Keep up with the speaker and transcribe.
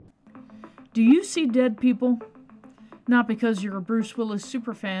Do you see dead people? Not because you're a Bruce Willis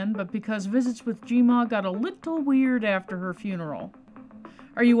superfan, but because Visits with Gma got a little weird after her funeral.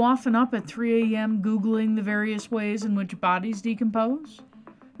 Are you often up at 3 a.m. Googling the various ways in which bodies decompose?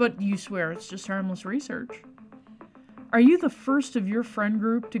 But you swear it's just harmless research. Are you the first of your friend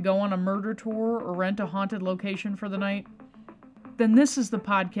group to go on a murder tour or rent a haunted location for the night? Then this is the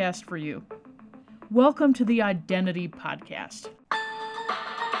podcast for you. Welcome to the Identity Podcast.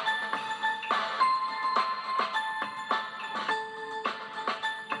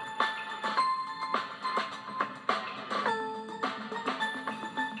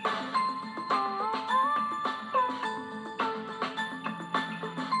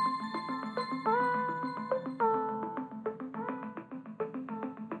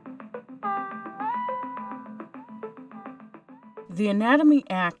 The Anatomy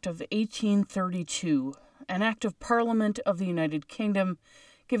Act of 1832, an act of Parliament of the United Kingdom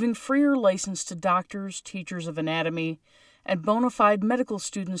giving freer license to doctors, teachers of anatomy, and bona fide medical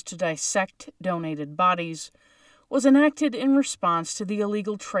students to dissect donated bodies, was enacted in response to the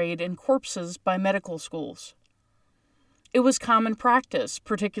illegal trade in corpses by medical schools. It was common practice,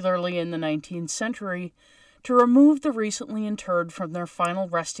 particularly in the 19th century, to remove the recently interred from their final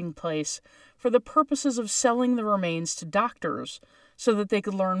resting place for the purposes of selling the remains to doctors so that they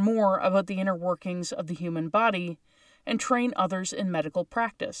could learn more about the inner workings of the human body and train others in medical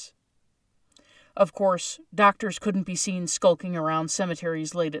practice. Of course, doctors couldn't be seen skulking around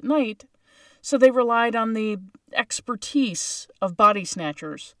cemeteries late at night, so they relied on the expertise of body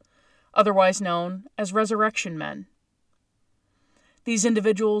snatchers, otherwise known as resurrection men. These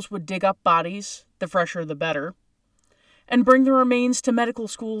individuals would dig up bodies, the fresher the better, and bring the remains to medical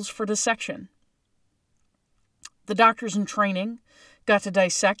schools for dissection. The doctors in training got to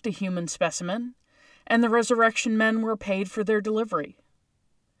dissect a human specimen, and the resurrection men were paid for their delivery.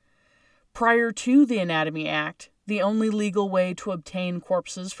 Prior to the Anatomy Act, the only legal way to obtain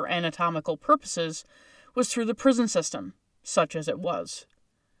corpses for anatomical purposes was through the prison system, such as it was.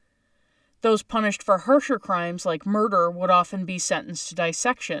 Those punished for harsher crimes like murder would often be sentenced to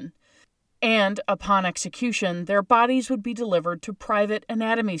dissection, and, upon execution, their bodies would be delivered to private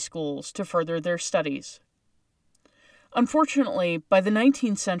anatomy schools to further their studies. Unfortunately, by the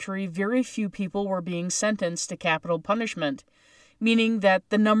 19th century, very few people were being sentenced to capital punishment, meaning that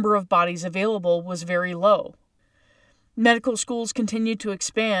the number of bodies available was very low. Medical schools continued to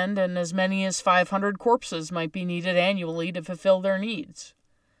expand, and as many as 500 corpses might be needed annually to fulfill their needs.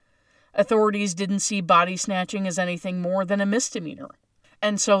 Authorities didn't see body snatching as anything more than a misdemeanor,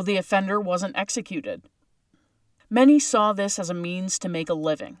 and so the offender wasn't executed. Many saw this as a means to make a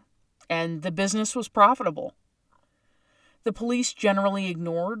living, and the business was profitable. The police generally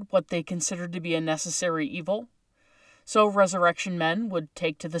ignored what they considered to be a necessary evil, so resurrection men would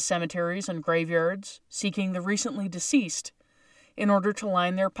take to the cemeteries and graveyards, seeking the recently deceased, in order to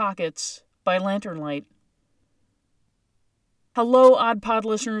line their pockets by lantern light. Hello, Odd Pod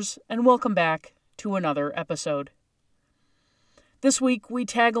listeners, and welcome back to another episode. This week, we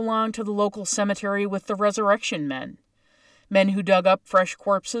tag along to the local cemetery with the resurrection men who dug up fresh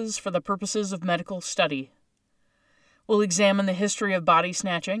corpses for the purposes of medical study. We'll examine the history of body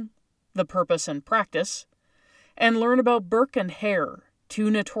snatching, the purpose and practice, and learn about Burke and Hare, two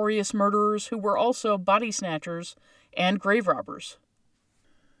notorious murderers who were also body snatchers and grave robbers.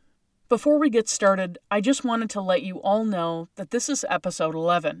 Before we get started, I just wanted to let you all know that this is episode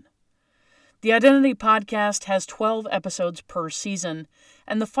 11. The Identity Podcast has 12 episodes per season,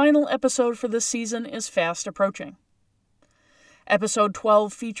 and the final episode for this season is fast approaching. Episode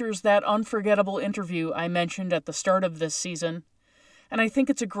 12 features that unforgettable interview I mentioned at the start of this season, and I think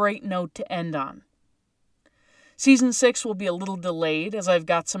it's a great note to end on. Season 6 will be a little delayed as I've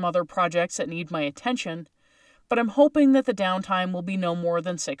got some other projects that need my attention, but I'm hoping that the downtime will be no more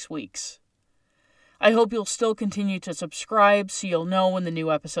than 6 weeks. I hope you'll still continue to subscribe so you'll know when the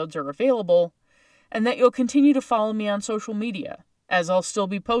new episodes are available, and that you'll continue to follow me on social media, as I'll still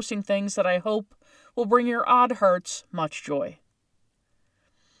be posting things that I hope will bring your odd hearts much joy.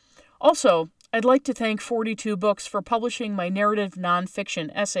 Also, I'd like to thank 42 Books for publishing my narrative nonfiction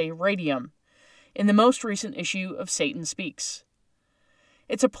essay, Radium, in the most recent issue of Satan Speaks.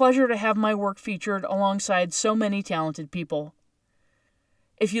 It's a pleasure to have my work featured alongside so many talented people.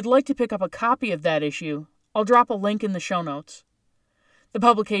 If you'd like to pick up a copy of that issue, I'll drop a link in the show notes. The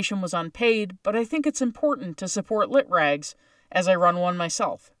publication was unpaid, but I think it's important to support Lit Rags as I run one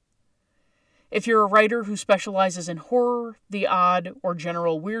myself. If you're a writer who specializes in horror, the odd, or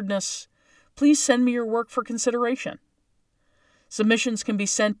general weirdness, please send me your work for consideration. Submissions can be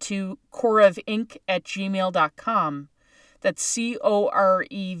sent to korevinc@gmail.com. That's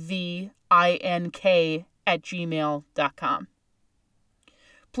corevink@gmail.com.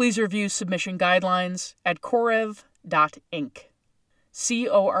 Please review submission guidelines at corev.inc.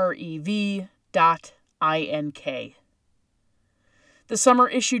 corev.ink. The summer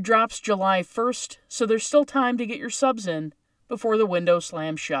issue drops July 1st, so there's still time to get your subs in before the window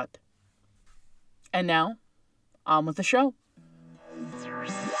slams shut. And now, on with the show.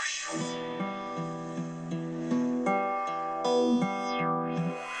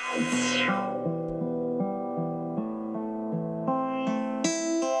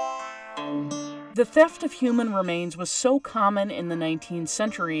 The theft of human remains was so common in the 19th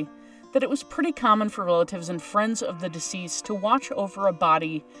century that it was pretty common for relatives and friends of the deceased to watch over a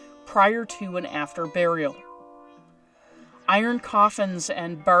body prior to and after burial. Iron coffins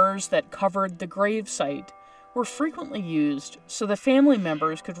and bars that covered the grave site were frequently used so the family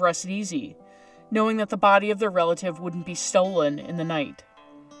members could rest easy, knowing that the body of their relative wouldn't be stolen in the night.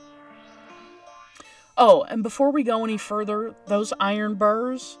 Oh, and before we go any further, those iron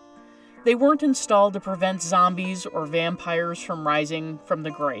bars, they weren't installed to prevent zombies or vampires from rising from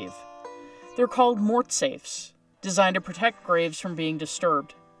the grave. They're called mort safes, designed to protect graves from being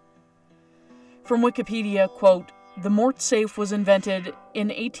disturbed. From Wikipedia, quote, "The mort safe was invented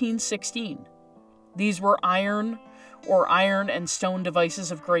in 1816. These were iron and stone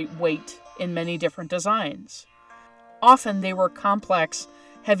devices of great weight in many different designs. Often they were complex,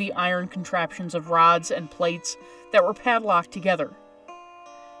 heavy iron contraptions of rods and plates that were padlocked together.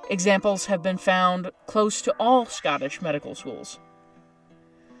 Examples have been found close to all Scottish medical schools.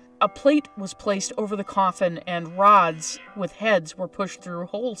 A plate was placed over the coffin and rods with heads were pushed through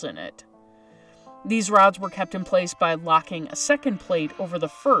holes in it. These rods were kept in place by locking a second plate over the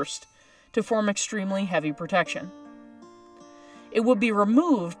first to form extremely heavy protection. It would be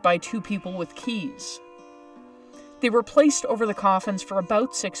removed by two people with keys. They were placed over the coffins for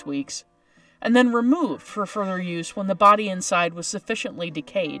about 6 weeks, and then removed for further use when the body inside was sufficiently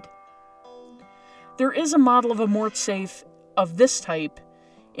decayed. There is a model of a mort safe of this type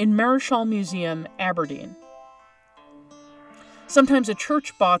in Marischal Museum, Aberdeen. Sometimes a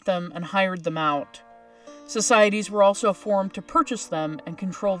church bought them and hired them out. Societies were also formed to purchase them and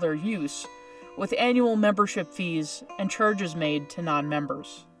control their use, with annual membership fees and charges made to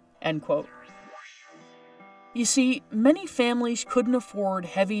non-members." End quote. You see, many families couldn't afford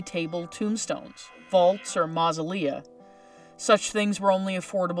heavy table tombstones, vaults, or mausolea. Such things were only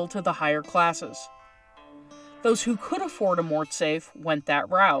affordable to the higher classes. Those who could afford a mort safe went that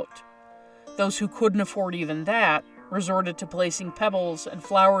route. Those who couldn't afford even that resorted to placing pebbles and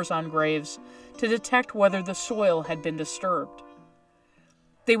flowers on graves to detect whether the soil had been disturbed.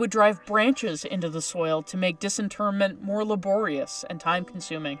 They would drive branches into the soil to make disinterment more laborious and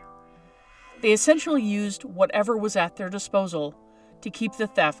time-consuming. They essentially used whatever was at their disposal to keep the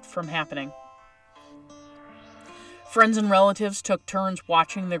theft from happening. Friends and relatives took turns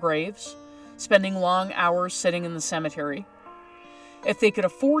watching the graves, spending long hours sitting in the cemetery. If they could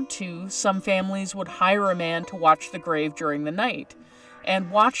afford to, some families would hire a man to watch the grave during the night,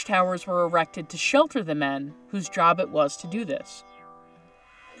 and watchtowers were erected to shelter the men whose job it was to do this.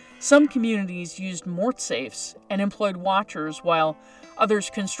 Some communities used mort safes and employed watchers, while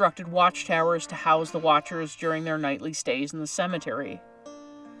others constructed watchtowers to house the watchers during their nightly stays in the cemetery.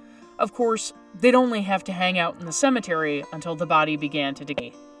 Of course, they'd only have to hang out in the cemetery until the body began to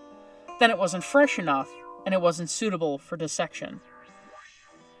decay. Then it wasn't fresh enough, and it wasn't suitable for dissection.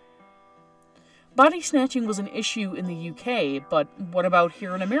 Body snatching was an issue in the UK, but what about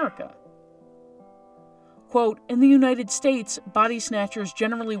here in America? Quote, "In the United States, body snatchers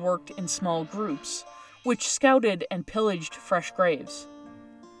generally worked in small groups, which scouted and pillaged fresh graves.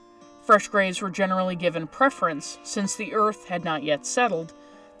 Fresh graves were generally given preference since the earth had not yet settled,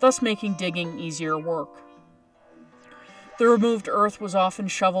 thus making digging easier work. The removed earth was often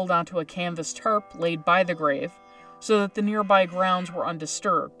shoveled onto a canvas tarp laid by the grave, so that the nearby grounds were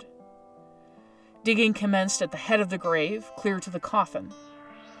undisturbed. Digging commenced at the head of the grave, clear to the coffin.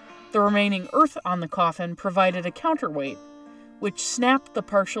 The remaining earth on the coffin provided a counterweight, which snapped the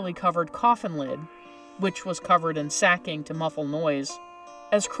partially covered coffin lid, which was covered in sacking to muffle noise,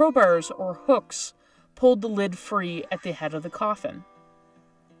 as crowbars or hooks pulled the lid free at the head of the coffin.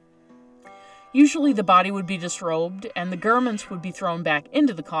 Usually the body would be disrobed and the garments would be thrown back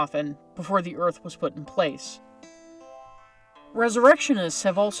into the coffin before the earth was put in place. Resurrectionists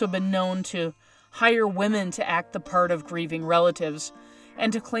have also been known to hire women to act the part of grieving relatives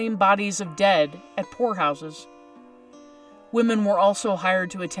and to claim bodies of dead at poorhouses. Women were also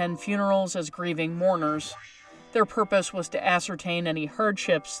hired to attend funerals as grieving mourners, Their purpose was to ascertain any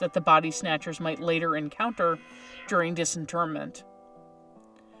hardships that the body snatchers might later encounter during disinterment.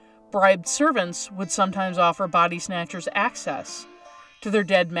 Bribed servants would sometimes offer body snatchers access to their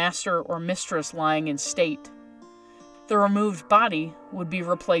dead master or mistress lying in state. The removed body would be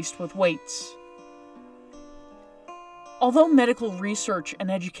replaced with weights. Although medical research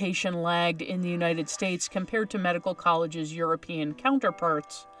and education lagged in the United States compared to medical colleges' European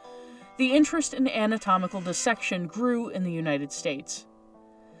counterparts, the interest in anatomical dissection grew in the United States.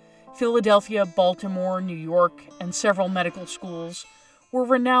 Philadelphia, Baltimore, New York, and several medical schools were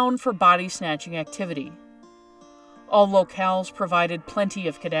renowned for body snatching activity. All locales provided plenty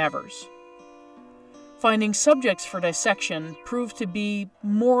of cadavers. Finding subjects for dissection proved to be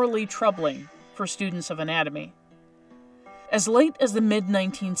morally troubling for students of anatomy. As late as the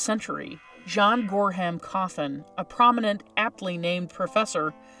mid-19th century, John Gorham Coffin, a prominent, aptly named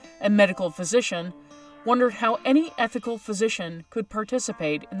professor and medical physician, wondered how any ethical physician could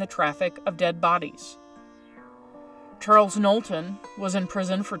participate in the traffic of dead bodies. Charles Knowlton was in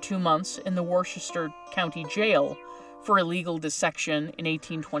prison for 2 months in the Worcester County Jail for illegal dissection in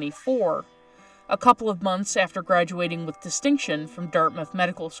 1824, a couple of months after graduating with distinction from Dartmouth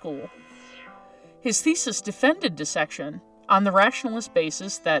Medical School. His thesis defended dissection on the rationalist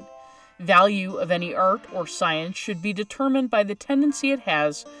basis that value of any art or science should be determined by the tendency it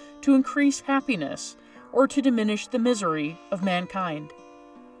has to increase happiness or to diminish the misery of mankind.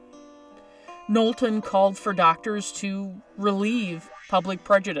 Knowlton called for doctors to relieve public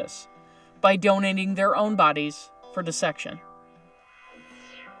prejudice by donating their own bodies for dissection.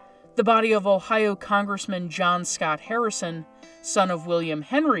 The body of Ohio Congressman John Scott Harrison, son of William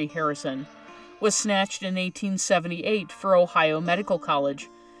Henry Harrison, was snatched in 1878 for Ohio Medical College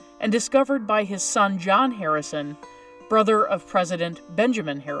and discovered by his son John Harrison, brother of President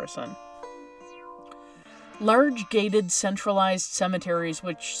Benjamin Harrison. Large gated centralized cemeteries,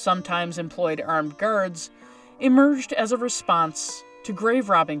 which sometimes employed armed guards, emerged as a response to grave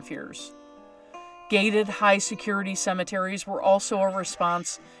robbing fears. Gated high-security cemeteries were also a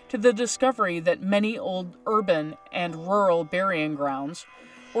response to the discovery that many old urban and rural burying grounds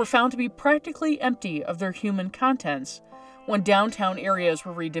were found to be practically empty of their human contents when downtown areas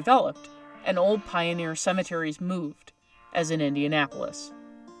were redeveloped and old pioneer cemeteries moved, as in Indianapolis."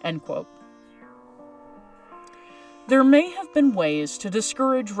 End quote. There may have been ways to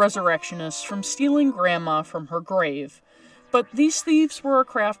discourage resurrectionists from stealing Grandma from her grave, but these thieves were a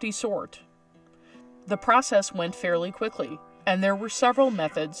crafty sort. The process went fairly quickly, and there were several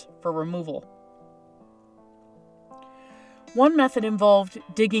methods for removal. One method involved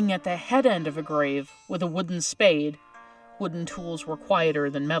digging at the head end of a grave with a wooden spade — wooden tools were quieter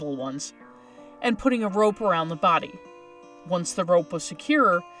than metal ones — and putting a rope around the body. Once the rope was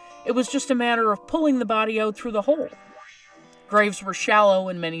secure, it was just a matter of pulling the body out through the hole. Graves were shallow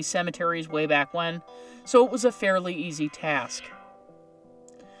in many cemeteries way back when, so it was a fairly easy task.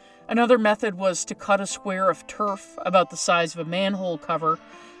 Another method was to cut a square of turf about the size of a manhole cover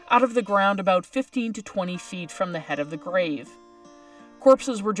out of the ground about 15 to 20 feet from the head of the grave.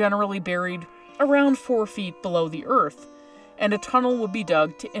 Corpses were generally buried around 4 feet below the earth, and a tunnel would be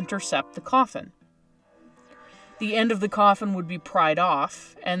dug to intercept the coffin. The end of the coffin would be pried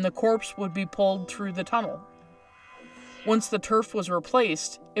off, and the corpse would be pulled through the tunnel. Once the turf was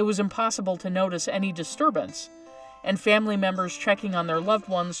replaced, it was impossible to notice any disturbance, and family members checking on their loved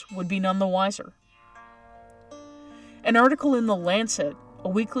ones would be none the wiser. An article in The Lancet, a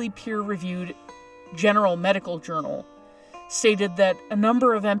weekly peer-reviewed general medical journal, stated that a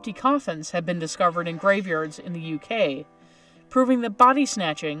number of empty coffins had been discovered in graveyards in the UK, proving that body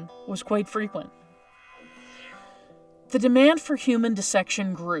snatching was quite frequent. The demand for human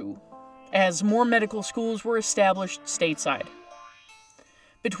dissection grew, as more medical schools were established stateside.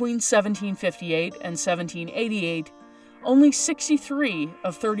 Between 1758 and 1788, only 63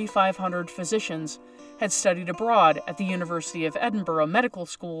 of 3,500 physicians had studied abroad at the University of Edinburgh Medical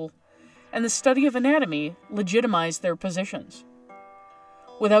School, and the study of anatomy legitimized their positions.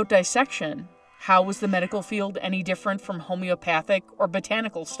 Without dissection, how was the medical field any different from homeopathic or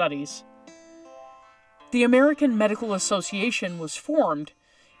botanical studies? The American Medical Association was formed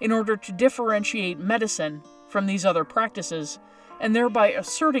in order to differentiate medicine from these other practices and thereby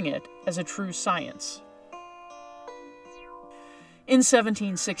asserting it as a true science. In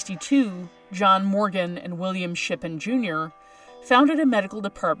 1762, John Morgan and William Shippen, Jr. founded a medical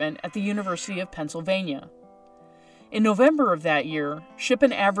department at the University of Pennsylvania. In November of that year,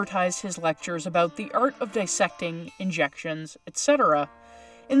 Shippen advertised his lectures about the art of dissecting, injections, etc.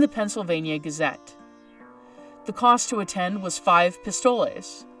 in the Pennsylvania Gazette. The cost to attend was 5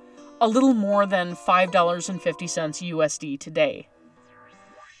 pistoles, a little more than $5.50 USD today.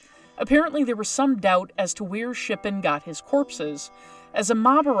 Apparently there was some doubt as to where Shippen got his corpses, as a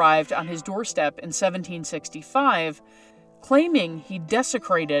mob arrived on his doorstep in 1765, claiming he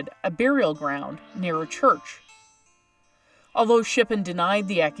desecrated a burial ground near a church. Although Shippen denied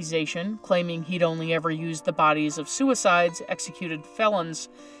the accusation, claiming he'd only ever used the bodies of suicides, executed felons,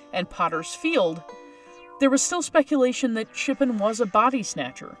 and Potter's Field, there was still speculation that Shippen was a body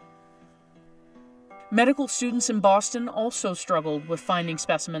snatcher. Medical students in Boston also struggled with finding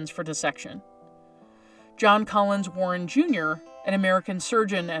specimens for dissection. John Collins Warren Jr., an American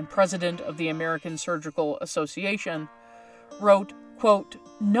surgeon and president of the American Surgical Association, wrote, quote,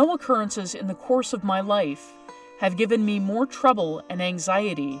 "No occurrences in the course of my life have given me more trouble and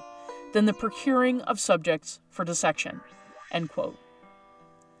anxiety than the procuring of subjects for dissection," end quote.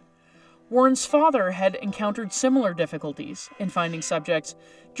 Warren's father had encountered similar difficulties in finding subjects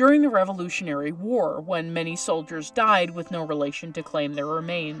during the Revolutionary War, when many soldiers died with no relation to claim their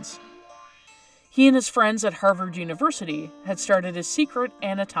remains. He and his friends at Harvard University had started a secret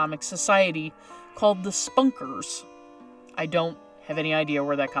anatomic society called the Spunkers. I don't have any idea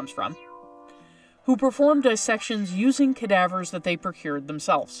where that comes from. Who performed dissections using cadavers that they procured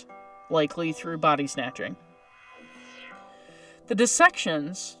themselves, likely through body snatching. The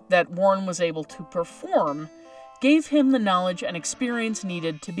dissections that Warren was able to perform gave him the knowledge and experience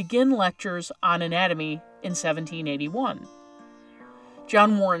needed to begin lectures on anatomy in 1781.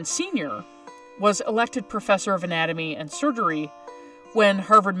 John Warren Sr. was elected professor of anatomy and surgery when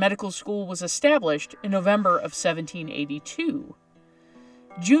Harvard Medical School was established in November of 1782.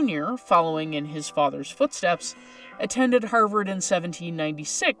 Jr., following in his father's footsteps, attended Harvard in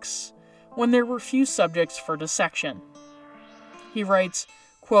 1796, when there were few subjects for dissection. He writes,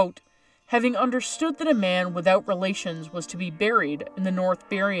 quote, "Having understood that a man without relations was to be buried in the North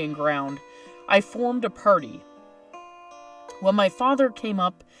Burying Ground, I formed a party. When my father came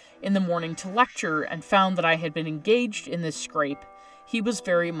up in the morning to lecture and found that I had been engaged in this scrape, he was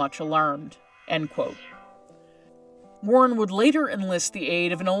very much alarmed," end quote. Warren would later enlist the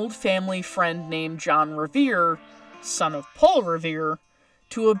aid of an old family friend named John Revere, son of Paul Revere,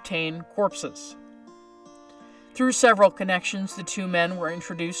 to obtain corpses. Through several connections, the two men were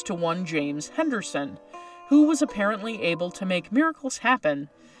introduced to one James Henderson, who was apparently able to make miracles happen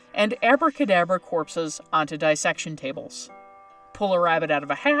and abracadabra corpses onto dissection tables. Pull a rabbit out of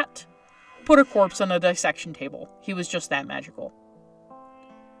a hat, put a corpse on a dissection table. He was just that magical.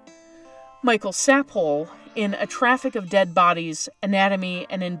 Michael Saphole, in A Traffic of Dead Bodies, Anatomy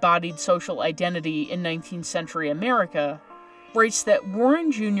and Embodied Social Identity in 19th Century America, writes that Warren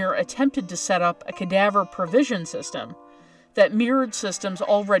Jr. attempted to set up a cadaver provision system that mirrored systems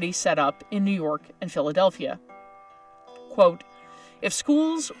already set up in New York and Philadelphia. Quote, "If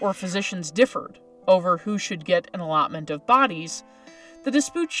schools or physicians differed over who should get an allotment of bodies, the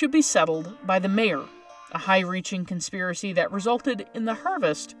dispute should be settled by the mayor, a high-reaching conspiracy that resulted in the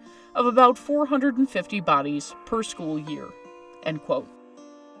harvest of about 450 bodies per school year," end quote.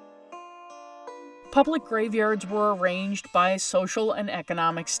 Public graveyards were arranged by social and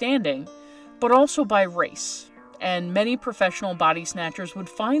economic standing, but also by race, and many professional body snatchers would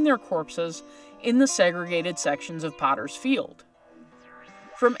find their corpses in the segregated sections of Potter's Field.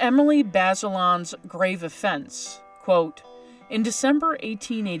 From Emily Bazelon's Grave Offense, quote, "In December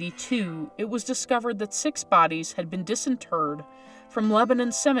 1882, it was discovered that 6 bodies had been disinterred from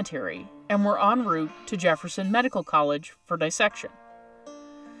Lebanon Cemetery and were en route to Jefferson Medical College for dissection.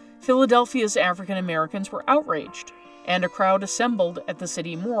 Philadelphia's African Americans were outraged, and a crowd assembled at the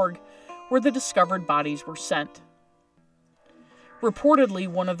city morgue where the discovered bodies were sent. Reportedly,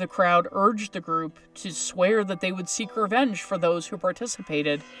 one of the crowd urged the group to swear that they would seek revenge for those who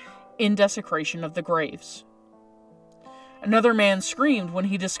participated in desecration of the graves. Another man screamed when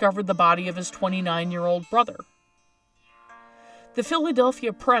he discovered the body of his 29-year-old brother. The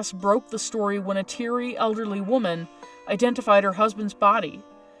Philadelphia press broke the story when a teary elderly woman identified her husband's body,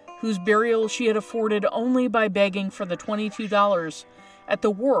 whose burial she had afforded only by begging for the $22 at the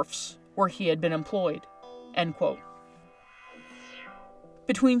wharfs where he had been employed," end quote.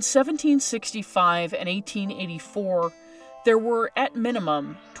 Between 1765 and 1884, there were, at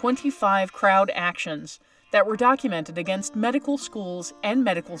minimum, 25 crowd actions that were documented against medical schools and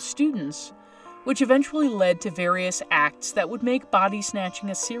medical students, which eventually led to various acts that would make body snatching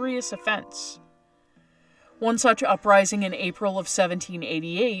a serious offense. One such uprising in April of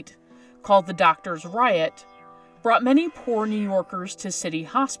 1788, called the Doctors' Riot, brought many poor New Yorkers to City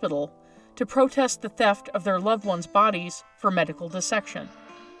Hospital to protest the theft of their loved ones' bodies for medical dissection.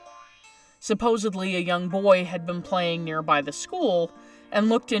 Supposedly, a young boy had been playing nearby the school and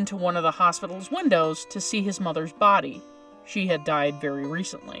looked into one of the hospital's windows to see his mother's body. She had died very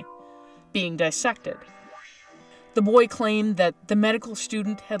recently, being dissected. The boy claimed that the medical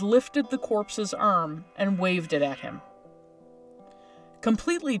student had lifted the corpse's arm and waved it at him.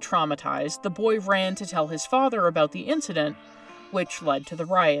 Completely traumatized, the boy ran to tell his father about the incident, which led to the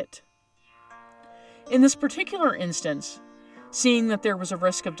riot. In this particular instance, seeing that there was a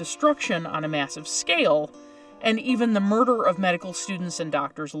risk of destruction on a massive scale, and even the murder of medical students and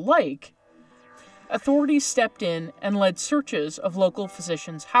doctors alike, authorities stepped in and led searches of local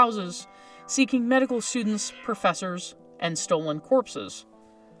physicians' houses, seeking medical students, professors, and stolen corpses.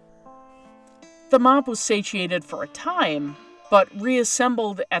 The mob was satiated for a time, but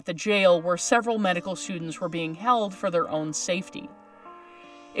reassembled at the jail where several medical students were being held for their own safety.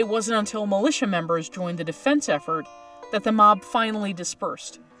 It wasn't until militia members joined the defense effort that the mob finally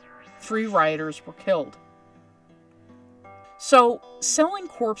dispersed. 3 rioters were killed. So, selling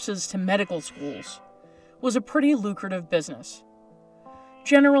corpses to medical schools was a pretty lucrative business.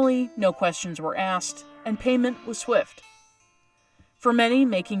 Generally, no questions were asked, and payment was swift. For many,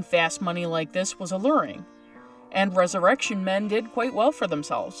 making fast money like this was alluring, and resurrection men did quite well for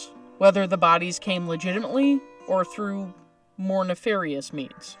themselves, whether the bodies came legitimately or through more nefarious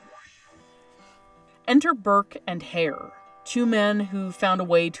means. Enter Burke and Hare, 2 men who found a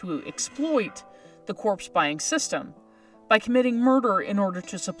way to exploit the corpse-buying system by committing murder in order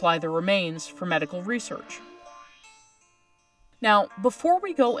to supply the remains for medical research. Now, before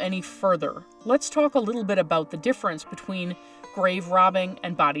we go any further, let's talk a little bit about the difference between grave robbing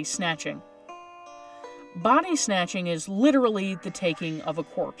and body snatching. Body snatching is literally the taking of a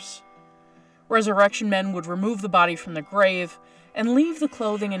corpse. Resurrection men would remove the body from the grave and leave the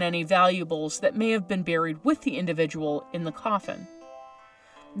clothing and any valuables that may have been buried with the individual in the coffin.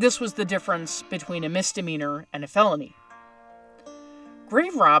 This was the difference between a misdemeanor and a felony.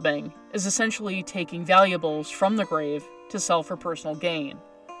 Grave robbing is essentially taking valuables from the grave to sell for personal gain.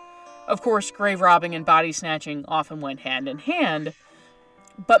 Of course, grave robbing and body snatching often went hand in hand,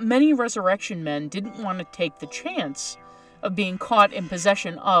 but many resurrection men didn't want to take the chance of being caught in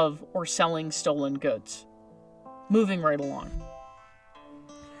possession of or selling stolen goods. Moving right along.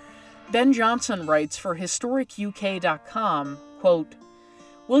 Ben Johnson writes for HistoricUK.com, quote,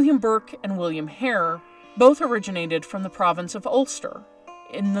 William Burke and William Hare both originated from the province of Ulster,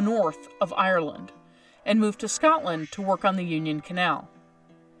 in the north of Ireland, and moved to Scotland to work on the Union Canal.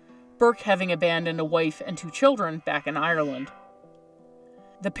 Burke having abandoned a wife and 2 children back in Ireland.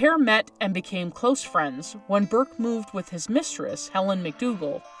 The pair met and became close friends when Burke moved with his mistress, Helen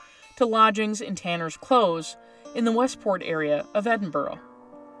McDougall, to lodgings in Tanner's Close in the Westport area of Edinburgh.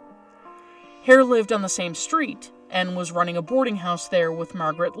 Hare lived on the same street and was running a boarding house there with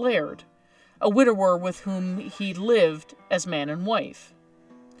Margaret Laird, a widower with whom he lived as man and wife,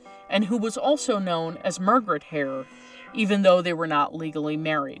 and who was also known as Margaret Hare, even though they were not legally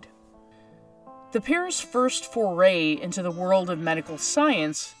married. The pair's first foray into the world of medical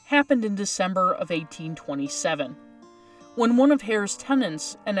science happened in December of 1827, when one of Hare's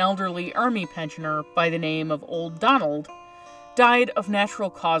tenants, an elderly army pensioner by the name of Old Donald, died of natural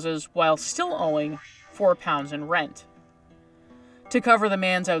causes while still owing £4 in rent. To cover the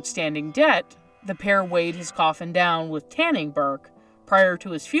man's outstanding debt, the pair weighed his coffin down with tanning bark prior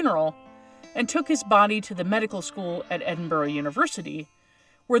to his funeral and took his body to the medical school at Edinburgh University,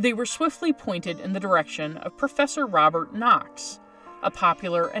 where they were swiftly pointed in the direction of Professor Robert Knox, a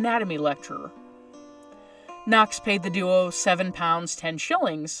popular anatomy lecturer. Knox paid the duo £7 10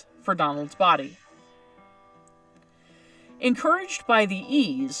 shillings for Donald's body. Encouraged by the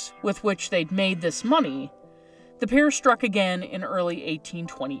ease with which they'd made this money, the pair struck again in early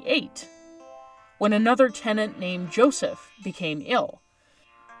 1828, when another tenant named Joseph became ill.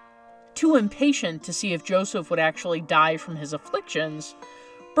 Too impatient to see if Joseph would actually die from his afflictions,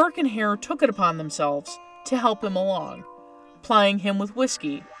 Burke and Hare took it upon themselves to help him along, plying him with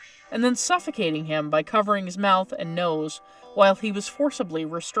whiskey, and then suffocating him by covering his mouth and nose while he was forcibly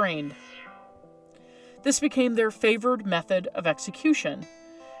restrained. This became their favored method of execution,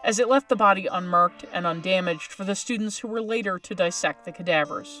 as it left the body unmarked and undamaged for the students who were later to dissect the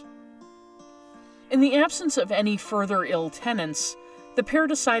cadavers. In the absence of any further ill tenants, the pair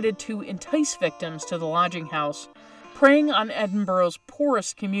decided to entice victims to the lodging house, preying on Edinburgh's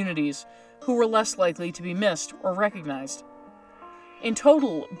poorest communities who were less likely to be missed or recognized. In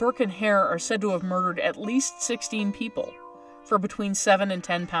total, Burke and Hare are said to have murdered at least 16 people, for between £7 and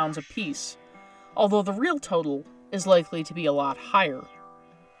 £10 apiece, although the real total is likely to be a lot higher.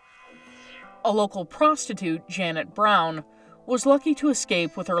 A local prostitute, Janet Brown, was lucky to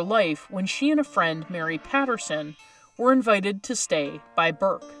escape with her life when she and a friend, Mary Patterson, were invited to stay by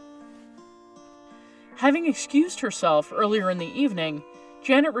Burke. Having excused herself earlier in the evening,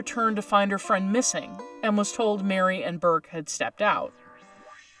 Janet returned to find her friend missing and was told Mary and Burke had stepped out.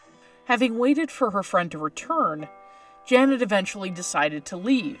 Having waited for her friend to return, Janet eventually decided to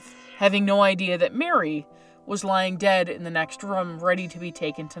leave, having no idea that Mary was lying dead in the next room ready to be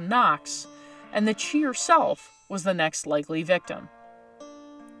taken to Knox, and that she herself was the next likely victim.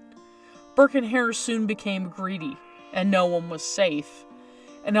 Burke and Hare soon became greedy, and no one was safe.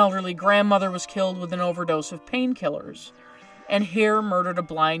 An elderly grandmother was killed with an overdose of painkillers, and Hare murdered a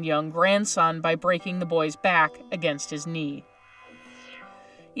blind young grandson by breaking the boy's back against his knee.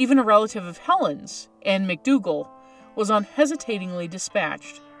 Even a relative of Helen's, Anne McDougall, was unhesitatingly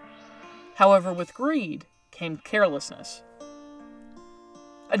dispatched. However, with greed came carelessness.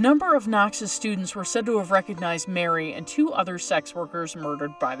 A number of Knox's students were said to have recognized Mary and two other sex workers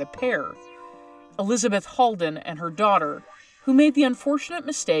murdered by the pair, Elizabeth Halden and her daughter, who made the unfortunate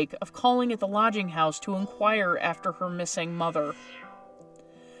mistake of calling at the lodging house to inquire after her missing mother.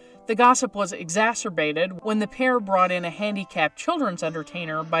 The gossip was exacerbated when the pair brought in a handicapped children's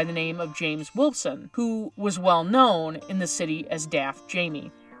entertainer by the name of James Wilson, who was well known in the city as Daft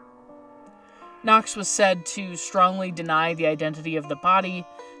Jamie. Knox was said to strongly deny the identity of the body,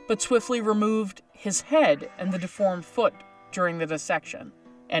 but swiftly removed his head and the deformed foot during the dissection.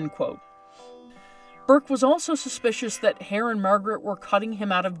 End quote. Burke was also suspicious that Hare and Margaret were cutting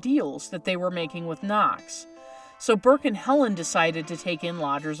him out of deals that they were making with Knox, so Burke and Helen decided to take in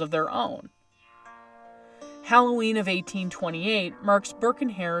lodgers of their own. Halloween of 1828 marks Burke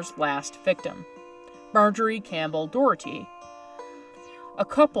and Hare's last victim, Marjorie Campbell Doherty. A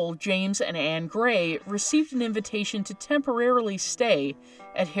couple, James and Anne Gray, received an invitation to temporarily stay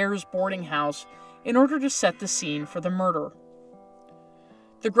at Hare's boarding house in order to set the scene for the murder.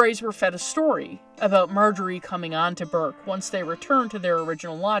 The Grays were fed a story about Marjorie coming on to Burke once they returned to their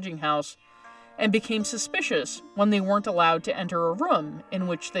original lodging house, and became suspicious when they weren't allowed to enter a room in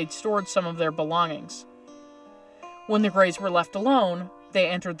which they'd stored some of their belongings. When the Grays were left alone, they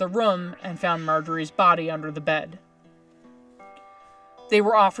entered the room and found Marjorie's body under the bed. They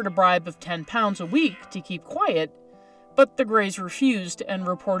were offered a bribe of £10 a week to keep quiet, but the Grays refused and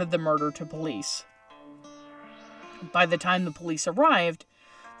reported the murder to police. By the time the police arrived,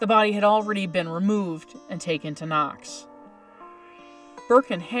 the body had already been removed and taken to Knox.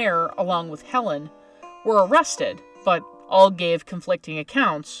 Burke and Hare, along with Helen, were arrested, but all gave conflicting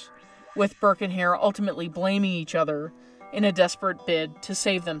accounts, with Burke and Hare ultimately blaming each other in a desperate bid to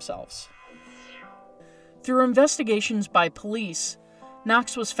save themselves. Through investigations by police,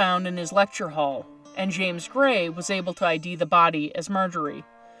 Knox was found in his lecture hall, and James Gray was able to ID the body as Marjorie,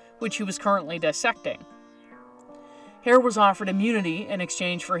 which he was currently dissecting. Hare was offered immunity in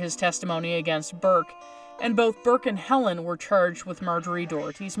exchange for his testimony against Burke, and both Burke and Helen were charged with Marjorie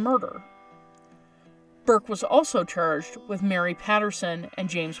Doherty's murder. Burke was also charged with Mary Patterson and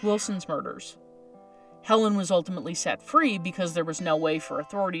James Wilson's murders. Helen was ultimately set free because there was no way for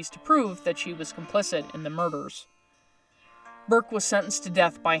authorities to prove that she was complicit in the murders. Burke was sentenced to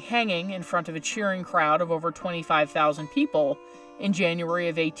death by hanging in front of a cheering crowd of over 25,000 people in January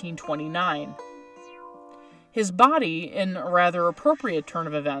of 1829. His body, in a rather appropriate turn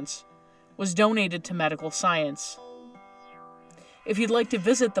of events, was donated to medical science. If you'd like to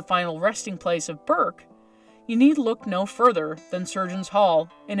visit the final resting place of Burke, you need look no further than Surgeons' Hall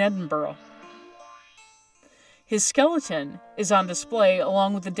in Edinburgh. His skeleton is on display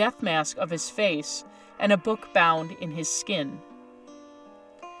along with the death mask of his face and a book bound in his skin.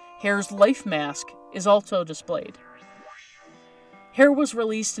 Hare's life mask is also displayed. Hare was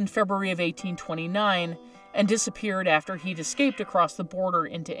released in February of 1829 and disappeared after he'd escaped across the border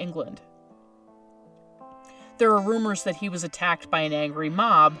into England. There are rumors that he was attacked by an angry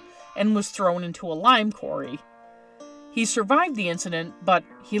mob and was thrown into a lime quarry. He survived the incident, but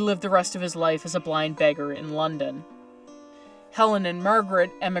he lived the rest of his life as a blind beggar in London. Helen and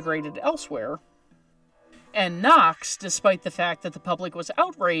Margaret emigrated elsewhere, and Knox, despite the fact that the public was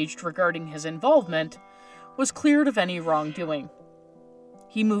outraged regarding his involvement, was cleared of any wrongdoing.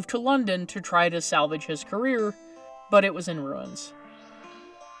 He moved to London to try to salvage his career, but it was in ruins.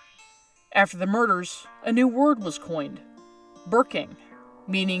 After the murders, a new word was coined, burking,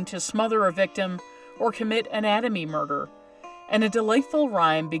 meaning to smother a victim or commit anatomy murder, and a delightful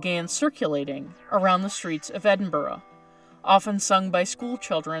rhyme began circulating around the streets of Edinburgh, often sung by school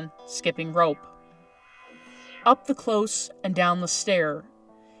children skipping rope. Up the close and down the stair,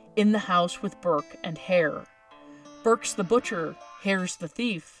 in the house with Burke and Hare. Burke's the butcher, Hare's the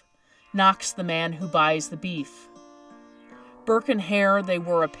thief, Knox the man who buys the beef. Burke and Hare, they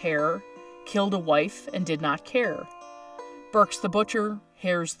were a pair, killed a wife and did not care. Burk's the butcher,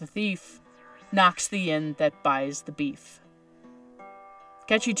 Hare's the thief, knocks the inn that buys the beef.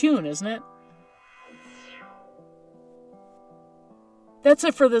 Catchy tune, isn't it? That's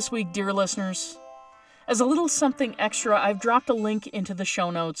it for this week, dear listeners. As a little something extra, I've dropped a link into the show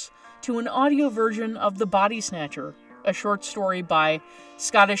notes to an audio version of The Body Snatcher, a short story by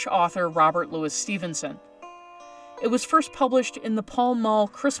Scottish author Robert Louis Stevenson. It was first published in the Pall Mall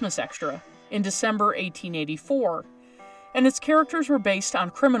Christmas Extra in December 1884, and its characters were based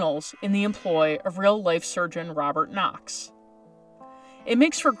on criminals in the employ of real-life surgeon Robert Knox. It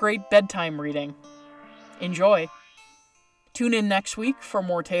makes for great bedtime reading. Enjoy! Tune in next week for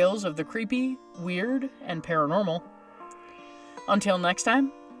more tales of the creepy, weird, and paranormal. Until next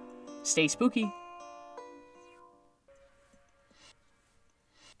time, stay spooky.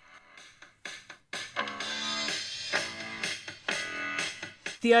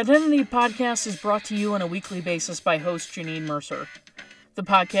 The Identity Podcast is brought to you on a weekly basis by host Janine Mercer. The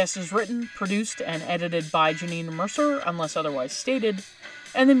podcast is written, produced, and edited by Janine Mercer, unless otherwise stated,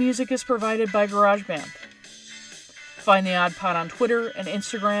 and the music is provided by GarageBand. Find the Odd Pod on Twitter and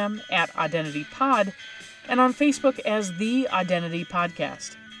Instagram at IdentityPod, and on Facebook as The Identity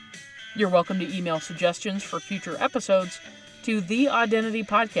Podcast. You're welcome to email suggestions for future episodes to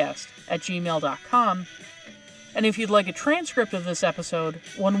theidentitypodcast@gmail.com, and if you'd like a transcript of this episode,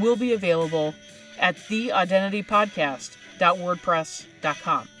 one will be available at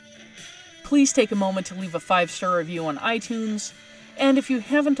theidentitypodcast.wordpress.com. Please take a moment to leave a 5-star review on iTunes, and if you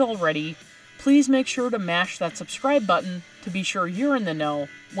haven't already, please make sure to mash that subscribe button to be sure you're in the know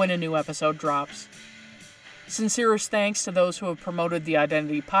when a new episode drops. Sincerest thanks to those who have promoted the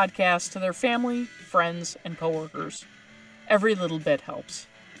Identity Podcast to their family, friends, and coworkers. Every little bit helps.